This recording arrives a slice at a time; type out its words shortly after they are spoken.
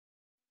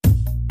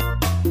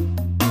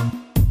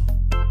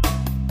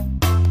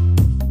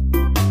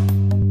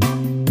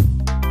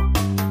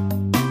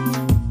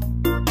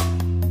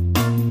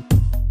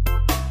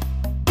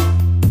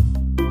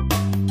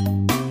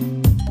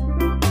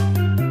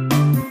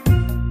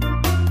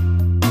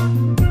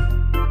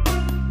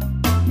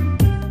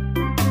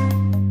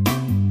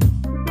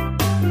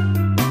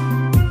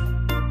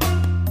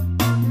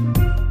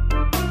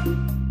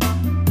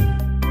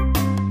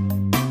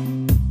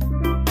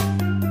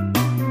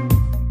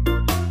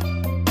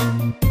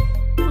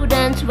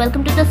students,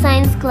 welcome to the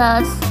science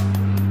class.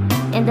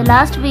 In the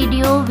last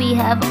video we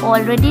have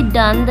already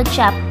done the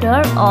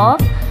chapter of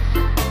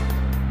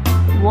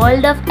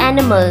World of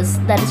Animals,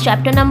 that is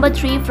chapter number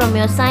 3 from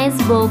your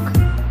science book.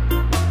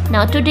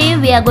 Now today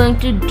we are going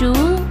to do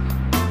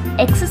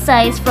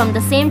exercise from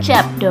the same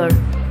chapter,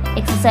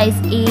 exercise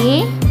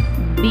A,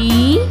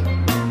 B,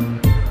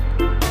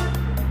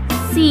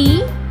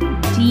 C,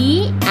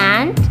 D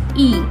and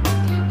E.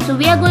 So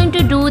we are going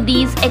to do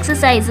these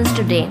exercises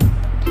today.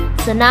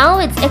 So now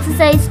it's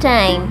exercise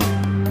time.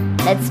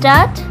 Let's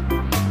start.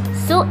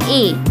 So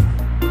A,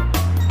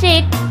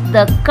 take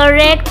the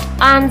correct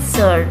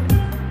answer.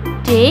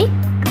 Take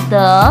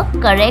the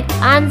correct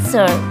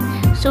answer.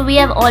 So we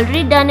have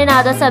already done in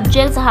other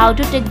subjects how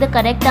to take the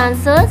correct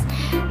answers.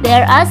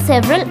 There are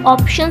several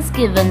options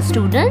given,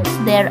 students.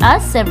 There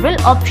are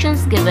several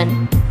options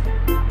given.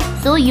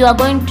 So you are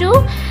going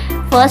to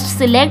first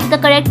select the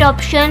correct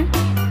option,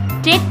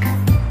 tick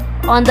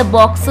on the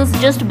boxes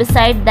just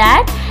beside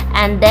that,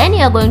 and then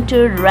you are going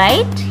to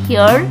write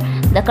here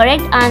the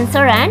correct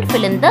answer and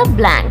fill in the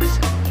blanks.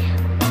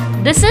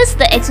 This is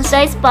the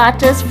exercise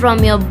part is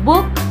from your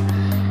book.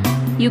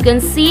 You can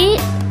see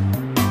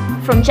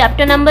from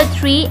chapter number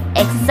 3,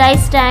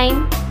 exercise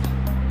time,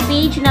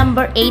 page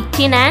number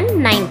 18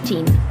 and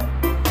 19.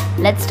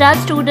 Let's start,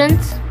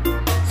 students.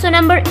 So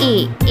number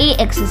A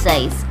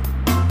exercise.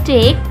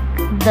 Take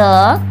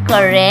the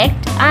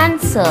correct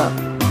answer.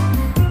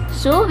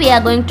 So we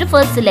are going to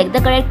first select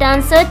the correct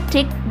answer,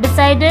 tick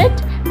beside it,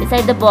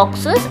 beside the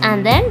boxes,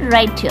 and then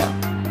write here.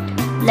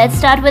 Let's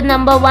start with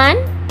number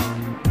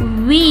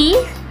 1. We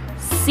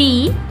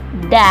see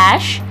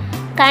dash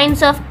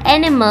kinds of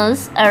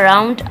animals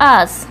around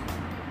us.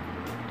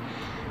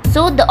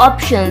 So the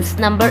options: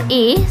 number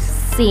A,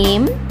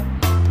 same;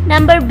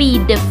 number B,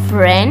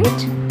 different;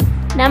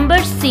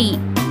 number C,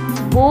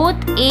 both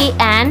A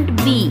and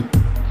B.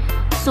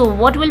 So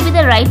what will be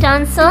the right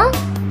answer?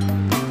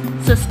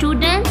 So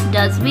students,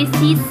 does we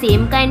see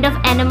same kind of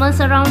animals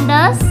around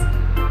us?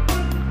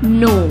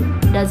 No.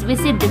 Does we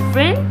see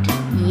different?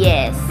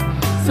 Yes.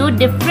 So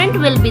different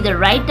will be the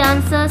right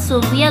answer. So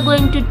we are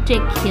going to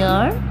tick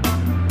here,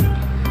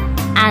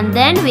 and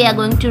then we are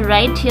going to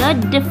write here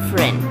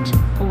different.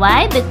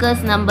 Why?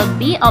 Because number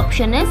B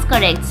option is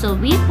correct. So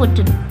we put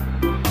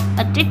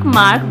a tick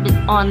mark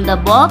on the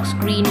box,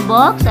 green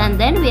box, and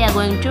then we are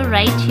going to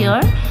write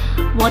here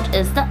what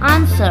is the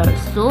answer.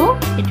 So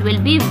it will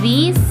be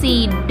we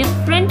see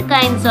different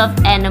kinds of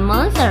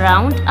animals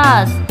around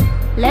us.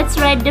 Let's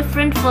write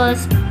different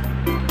first.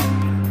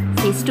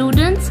 See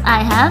students,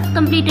 I have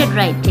completed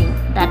writing.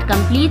 That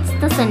completes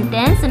the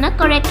sentence in a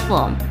correct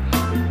form.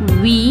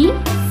 We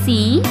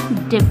see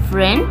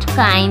different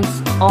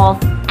kinds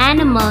of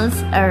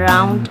animals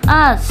around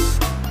us.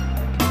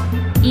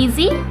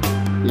 Easy.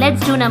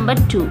 Let's do number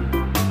 2.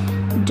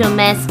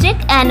 Domestic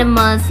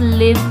animals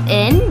live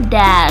in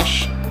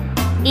dash.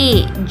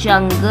 A,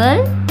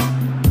 jungle;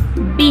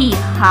 B,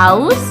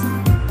 house;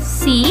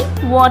 C,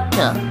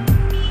 water.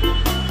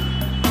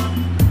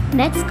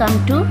 Next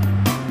come to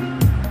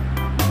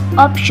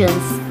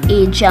options: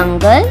 A,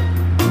 jungle;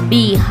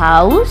 B,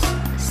 house;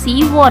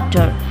 C,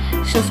 water.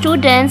 So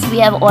students, we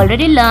have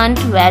already learned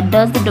where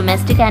does the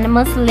domestic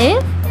animals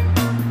live.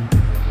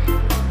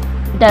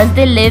 Does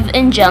they live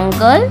in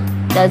jungle?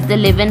 Does they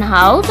live in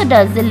house? Or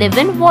does they live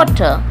in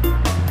water?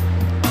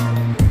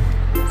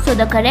 So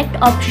the correct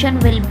option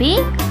will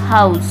be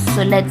house.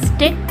 So let's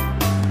tick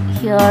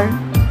here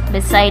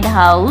beside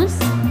house,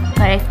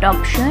 correct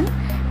option,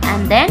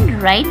 and then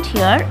write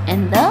here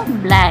in the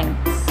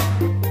blanks.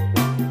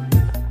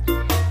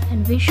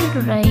 And we should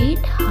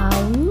write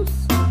house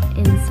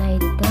inside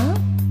the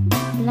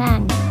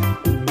blank.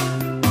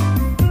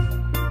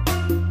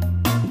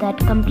 That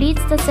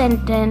completes the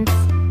sentence.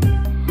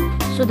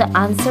 So the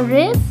answer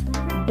is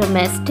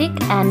domestic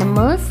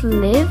animals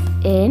live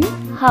in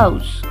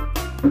house.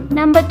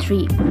 Number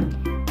 3.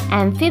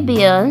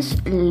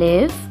 Amphibians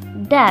live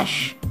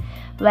dash.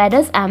 Where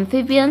does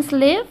amphibians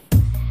live?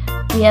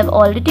 We have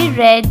already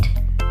read.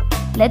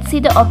 Let's see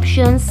the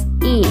options: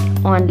 A,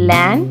 on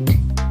land;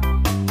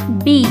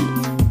 B,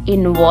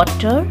 in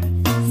water;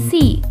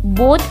 C,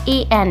 both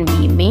A and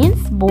B,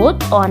 means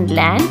both on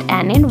land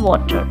and in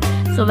water.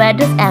 So where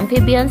does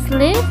amphibians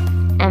live?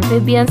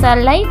 Amphibians are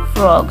like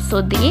frogs,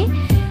 so they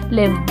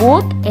live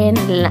both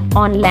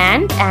on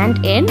land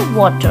and in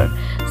water.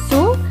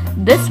 So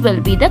this will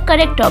be the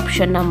correct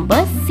option,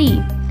 number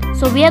C.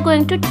 So we are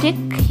going to tick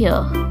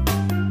here,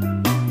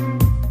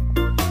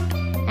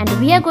 and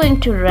we are going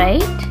to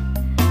write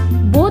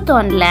both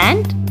on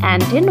land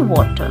and in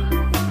water.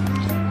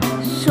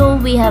 So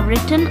we have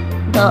written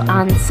the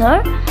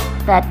answer,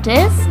 that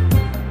is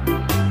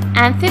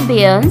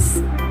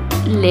amphibians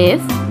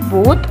live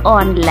both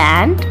on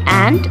land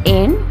and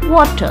in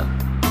water.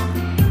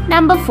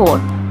 Number 4.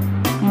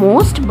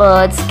 Most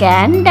birds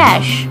can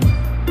dash.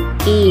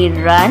 A,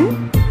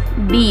 run;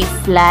 B,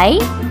 fly;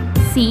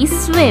 C,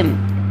 swim.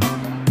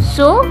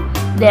 So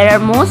there are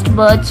most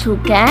birds who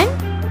can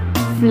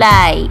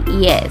fly.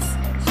 Yes.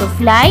 So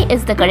fly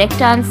is the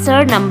correct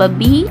answer. Number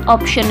B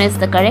option is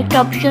the correct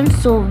option.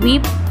 So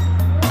we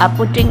are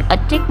putting a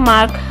tick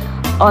mark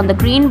on the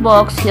green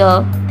box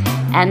here,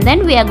 and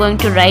then we are going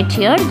to write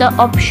here the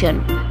option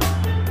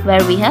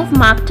where we have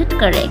marked it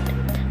correct.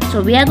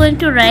 So we are going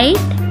to write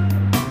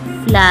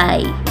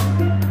fly,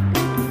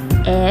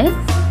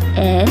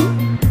 F-L-Y.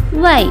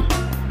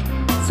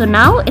 So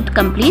now it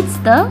completes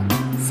the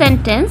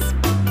sentence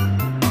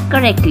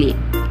correctly.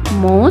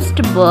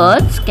 Most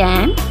birds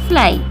can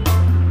fly.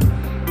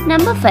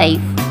 Number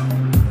 5.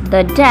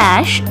 The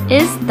dash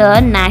is the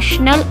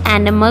national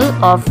animal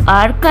of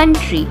our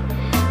country.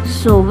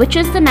 So which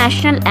is the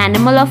national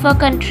animal of our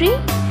country?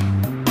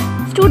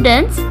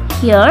 Students,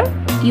 here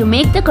you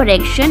make the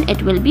correction.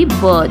 It will be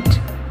bird.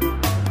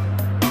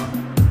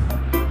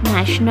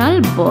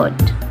 National bird.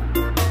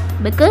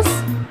 Because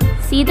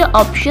see the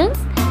options,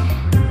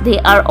 they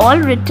are all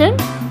written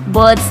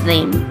bird's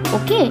name.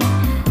 Okay.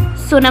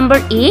 So number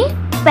A,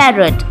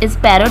 parrot. Is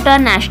parrot a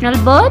national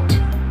bird?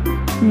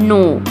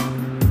 No.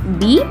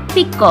 B,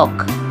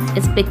 peacock.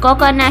 Is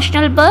peacock a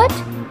national bird?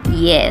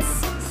 Yes.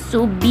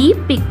 So B,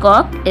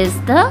 peacock is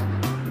the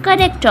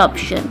correct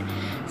option.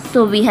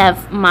 So we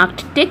have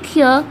marked tick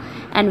here,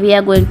 and we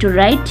are going to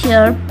write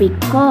here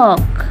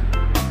peacock.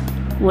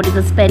 What is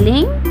the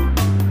spelling?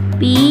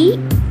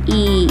 P-E-A-C-O-C-K.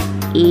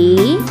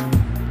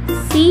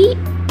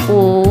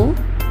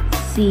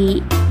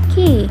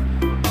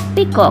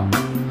 Peacock.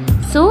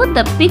 So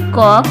the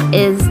peacock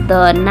is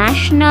the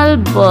national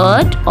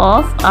bird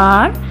of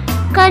our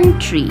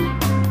country.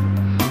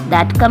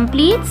 That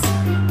completes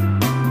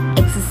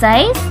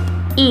exercise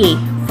A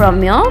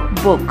from your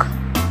book.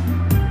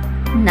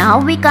 Now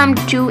we come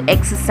to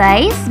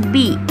exercise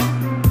B.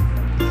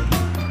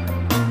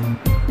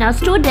 Now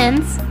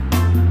students,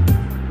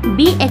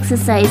 B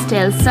exercise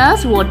tells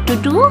us what to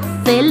do.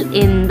 Fill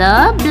in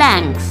the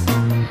blanks.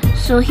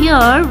 So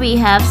here we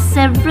have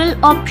several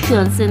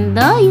options in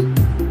the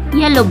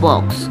yellow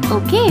box.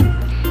 Okay.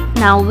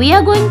 Now we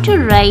are going to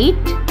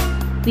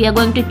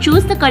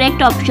choose the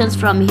correct options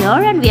from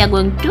here, and we are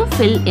going to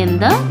fill in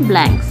the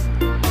blanks.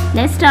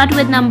 Let's start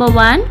with number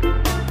 1.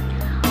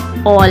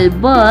 All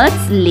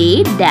birds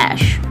lay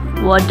dash.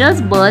 What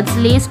does birds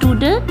lay,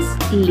 students?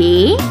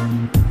 Lay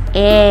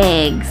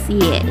eggs.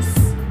 Yes.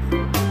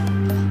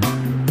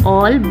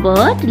 All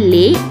birds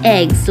lay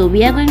eggs. So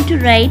we are going to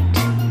write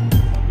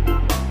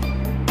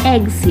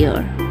eggs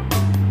here.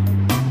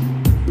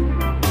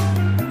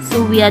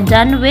 So we are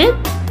done with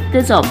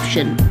this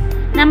option.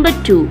 Number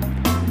 2.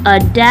 A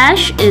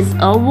dash is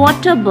a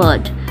water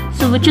bird.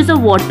 So which is a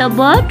water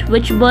bird?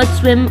 Which bird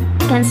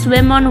can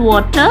swim on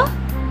water?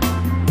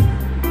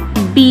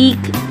 Beak.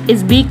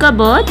 Is beak a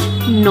bird?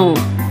 No.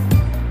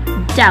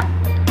 Duck.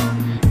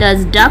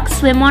 Does duck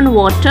swim on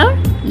water?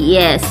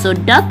 Yes. So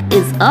duck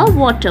is a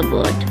water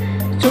bird.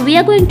 So we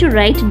are going to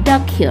write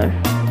duck here.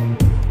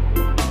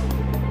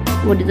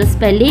 What is the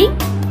spelling?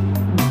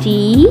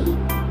 D-U-C-K.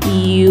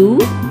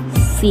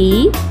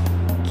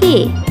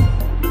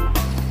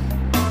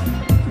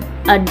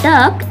 A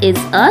duck is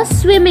a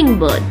swimming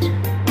bird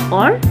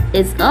or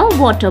is a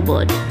water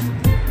bird.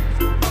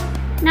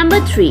 Number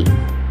 3.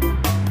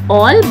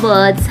 All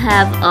birds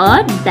have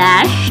a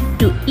dash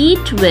to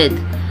eat with.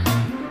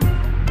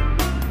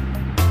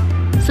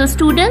 So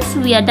students,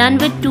 we are done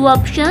with 2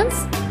 options.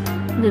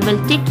 We will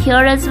tick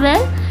here as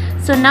well.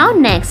 So now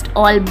next,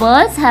 all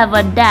birds have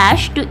a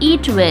dash to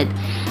eat with.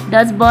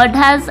 Does bird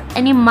has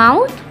any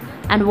mouth?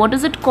 And what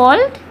is it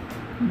called?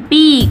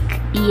 Beak.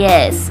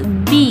 Yes,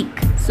 beak.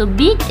 So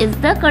beak is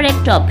the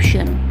correct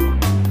option.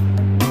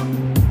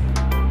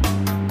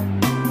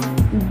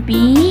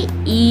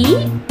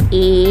 B-E-A-K.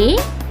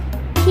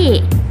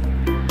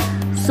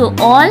 So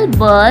all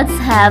birds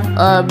have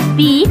a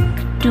beak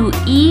to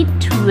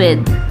eat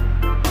with.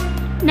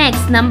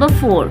 Next, number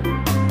 4.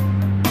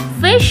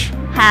 Fish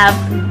have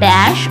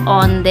dash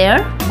on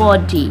their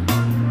body.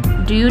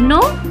 Do you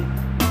know?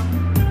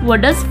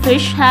 What does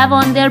fish have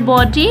on their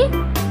body?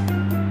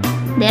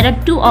 There are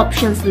 2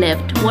 options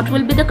left. What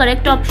will be the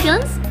correct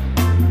options?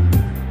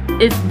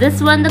 Is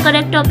this one the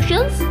correct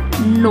options?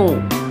 No.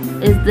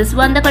 Is this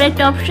one the correct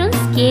option?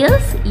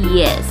 Scales?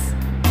 Yes.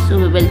 So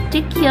we will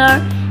tick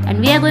here, and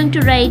we are going to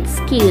write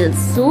scales.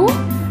 So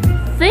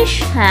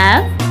fish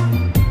have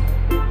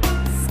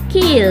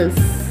scales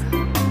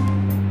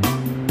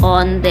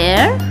on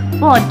their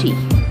body.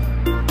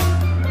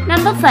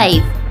 Number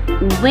 5.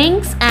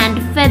 Wings and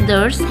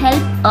feathers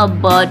help a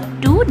bird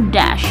to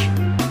dash.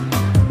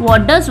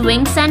 What does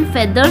wings and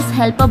feathers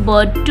help a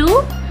bird to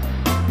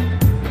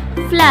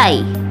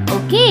fly?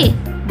 Okay,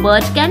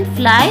 bird can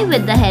fly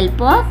with the help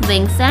of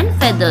wings and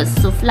feathers.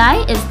 So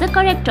fly is the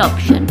correct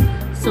option.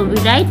 So we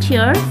write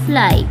here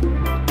fly.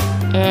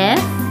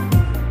 F-L-Y.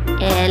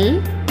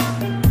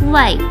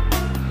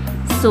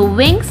 So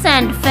wings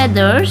and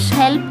feathers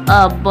help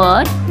a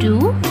bird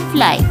to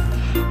fly.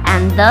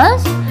 And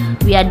thus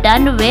we are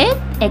done with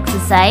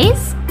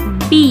exercise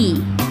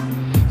B.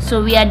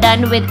 So we are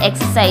done with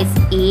exercise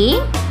A.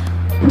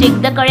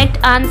 Tick the correct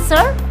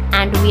answer,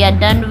 and we are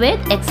done with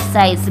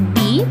exercise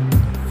B.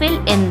 Fill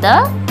in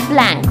the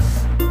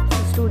blanks.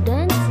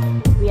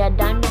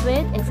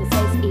 with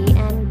exercise A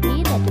and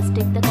B, that is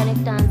tick the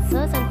correct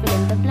answers and fill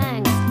in the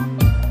blanks.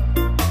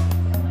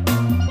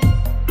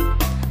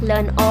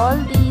 Learn all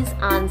these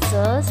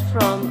answers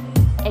from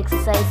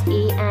exercise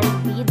A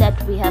and B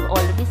that we have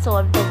already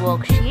solved the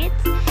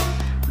worksheets.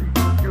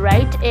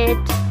 Write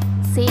it,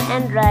 say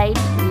and write,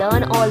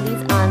 learn all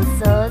these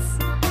answers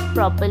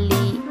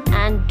properly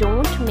and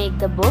don't make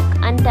the book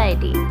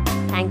untidy.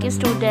 Thank you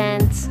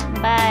students.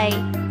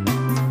 Bye.